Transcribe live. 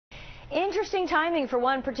Interesting timing for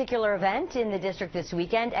one particular event in the district this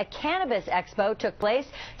weekend. A cannabis expo took place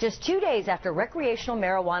just 2 days after recreational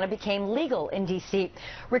marijuana became legal in D.C.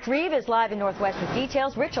 Rich Reeve is live in Northwest with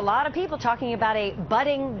details. Rich, a lot of people talking about a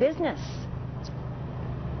budding business.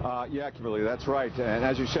 Yeah, Kimberly, that's right. And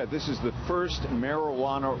as you said, this is the first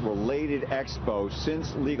marijuana-related expo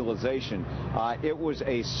since legalization. It was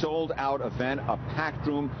a sold-out event, a packed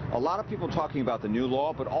room. A lot of people talking about the new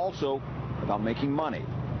law, but also about making money.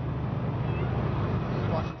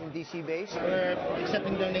 Washington, D.C. base. We're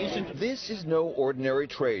accepting donations. This is no ordinary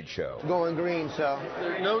trade show. Going green, so.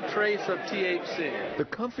 There's no trace of THC. The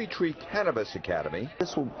Comfy Tree Cannabis Academy.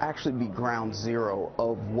 This will actually be ground zero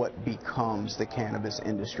of what becomes the cannabis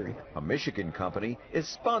industry. A Michigan company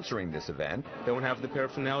is sponsoring this event. They won't have the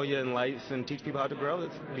paraphernalia and lights and teach people how to grow.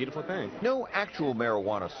 It's a beautiful thing. No actual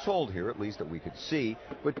marijuana sold here, at least that we could see,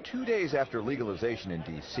 but 2 days after legalization in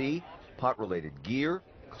D.C., pot-related gear,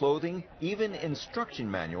 clothing, even instruction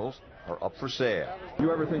manuals are up for sale. Do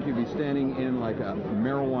you ever think you'd be standing in like a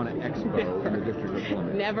marijuana expo in the District of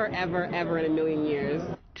Columbia? Never, ever, ever in a million years.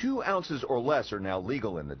 2 ounces or less are now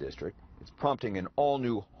legal in the district. It's prompting an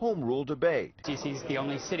all-new home rule debate. D.C. is the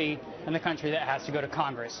only city in the country that has to go to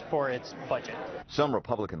Congress for its budget. Some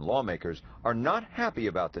Republican lawmakers are not happy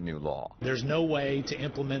about the new law. There's no way to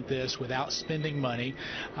implement this without spending money,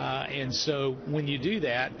 and so when you do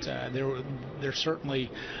that, there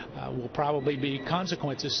certainly will probably be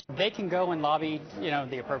consequences. They can go and lobby,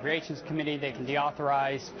 the Appropriations Committee. They can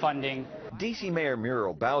deauthorize funding. D.C. Mayor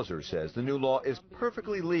Muriel Bowser says the new law is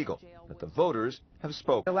perfectly legal, that the voters have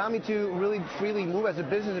spoken. Allow me to really freely move as a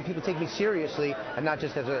business and people take me seriously and not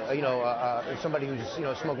just as somebody who's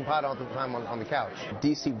smoking pot all the time on the couch.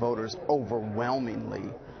 D.C. voters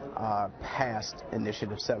overwhelmingly passed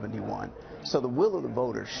Initiative 71. So the will of the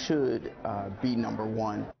voters should be number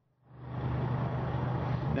one.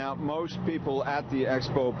 Now, most people at the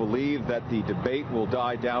expo believe that the debate will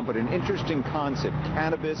die down, but an interesting concept,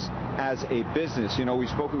 cannabis as a business. We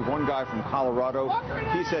spoke with one guy from Colorado.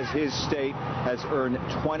 He says his state has earned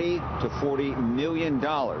 $20 to $40 million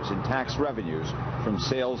in tax revenues from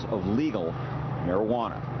sales of legal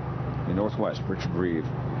marijuana. In Northwest, Richard Reeve,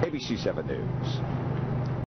 ABC 7 News.